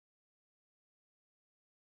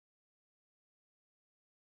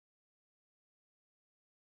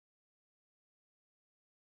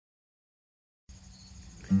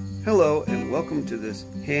Hello and welcome to this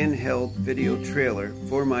handheld video trailer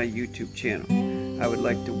for my YouTube channel. I would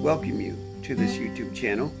like to welcome you to this YouTube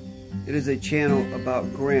channel. It is a channel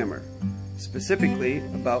about grammar, specifically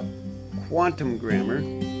about quantum grammar,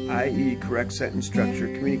 i.e. correct sentence structure,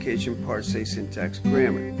 communication, parse, syntax,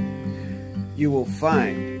 grammar. You will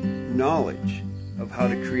find knowledge of how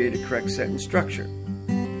to create a correct sentence structure,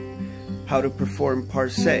 how to perform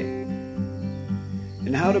parse,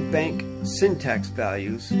 and how to bank syntax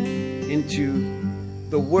values into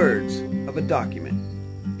the words of a document,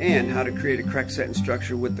 and how to create a correct sentence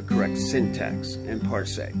structure with the correct syntax and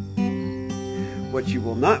parse. What you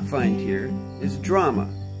will not find here is drama,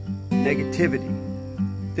 negativity.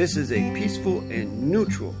 This is a peaceful and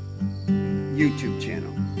neutral YouTube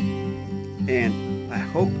channel, and I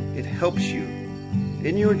hope it helps you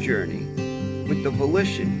in your journey with the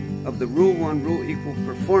volition of the Rule 1 Rule Equal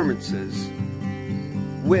performances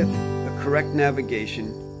with the correct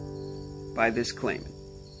navigation by this claimant.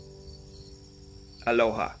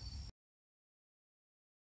 Aloha.